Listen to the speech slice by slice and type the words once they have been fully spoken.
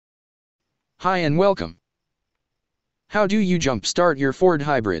Hi and welcome. How do you jump start your Ford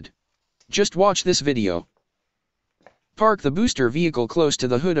Hybrid? Just watch this video. Park the booster vehicle close to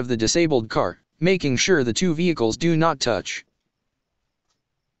the hood of the disabled car, making sure the two vehicles do not touch.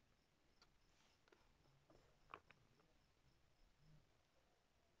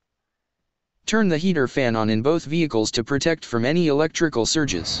 Turn the heater fan on in both vehicles to protect from any electrical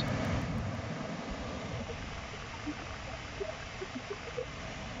surges.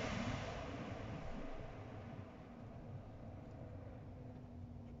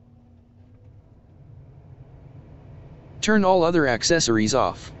 Turn all other accessories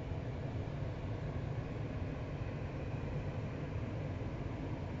off.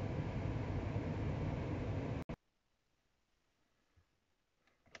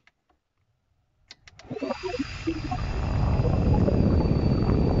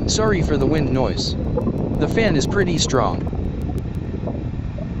 Sorry for the wind noise. The fan is pretty strong.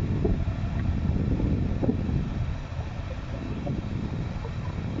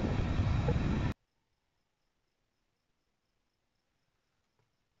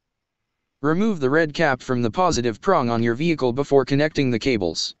 Remove the red cap from the positive prong on your vehicle before connecting the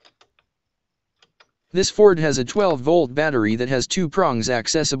cables. This Ford has a 12-volt battery that has two prongs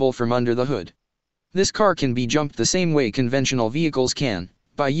accessible from under the hood. This car can be jumped the same way conventional vehicles can,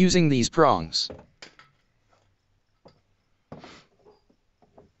 by using these prongs.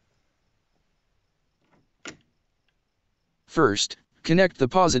 First, connect the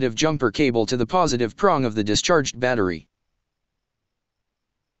positive jumper cable to the positive prong of the discharged battery.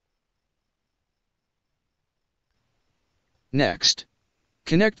 Next,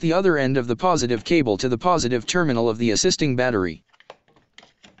 connect the other end of the positive cable to the positive terminal of the assisting battery.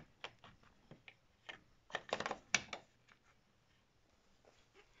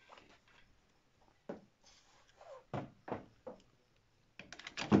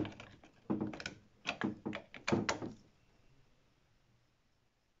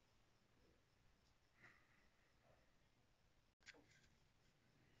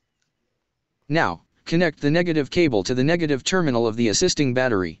 Now, connect the negative cable to the negative terminal of the assisting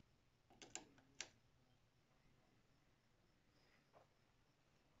battery.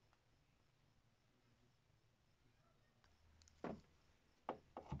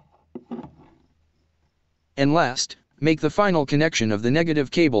 And last, make the final connection of the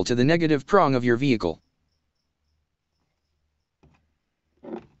negative cable to the negative prong of your vehicle.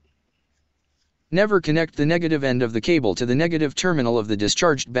 Never connect the negative end of the cable to the negative terminal of the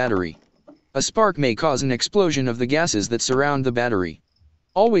discharged battery. A spark may cause an explosion of the gases that surround the battery.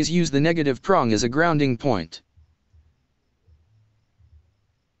 Always use the negative prong as a grounding point.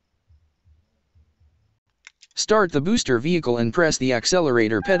 Start the booster vehicle and press the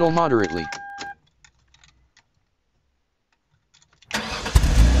accelerator pedal moderately.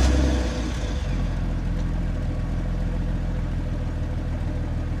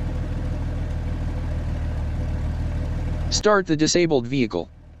 Start the disabled vehicle.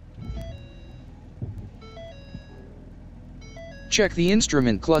 Check the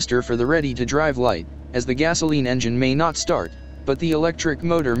instrument cluster for the ready-to-drive light, as the gasoline engine may not start, but the electric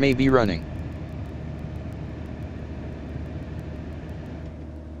motor may be running.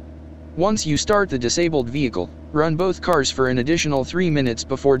 Once you start the disabled vehicle, run both cars for an additional 3 minutes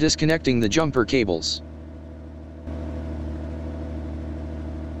before disconnecting the jumper cables.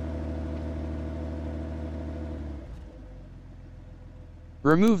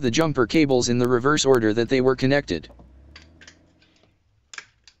 Remove the jumper cables in the reverse order that they were connected.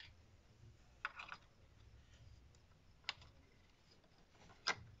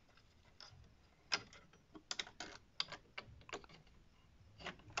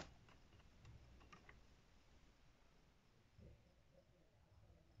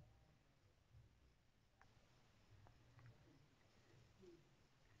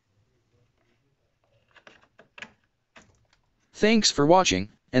 Thanks for watching,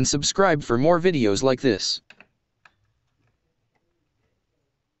 and subscribe for more videos like this.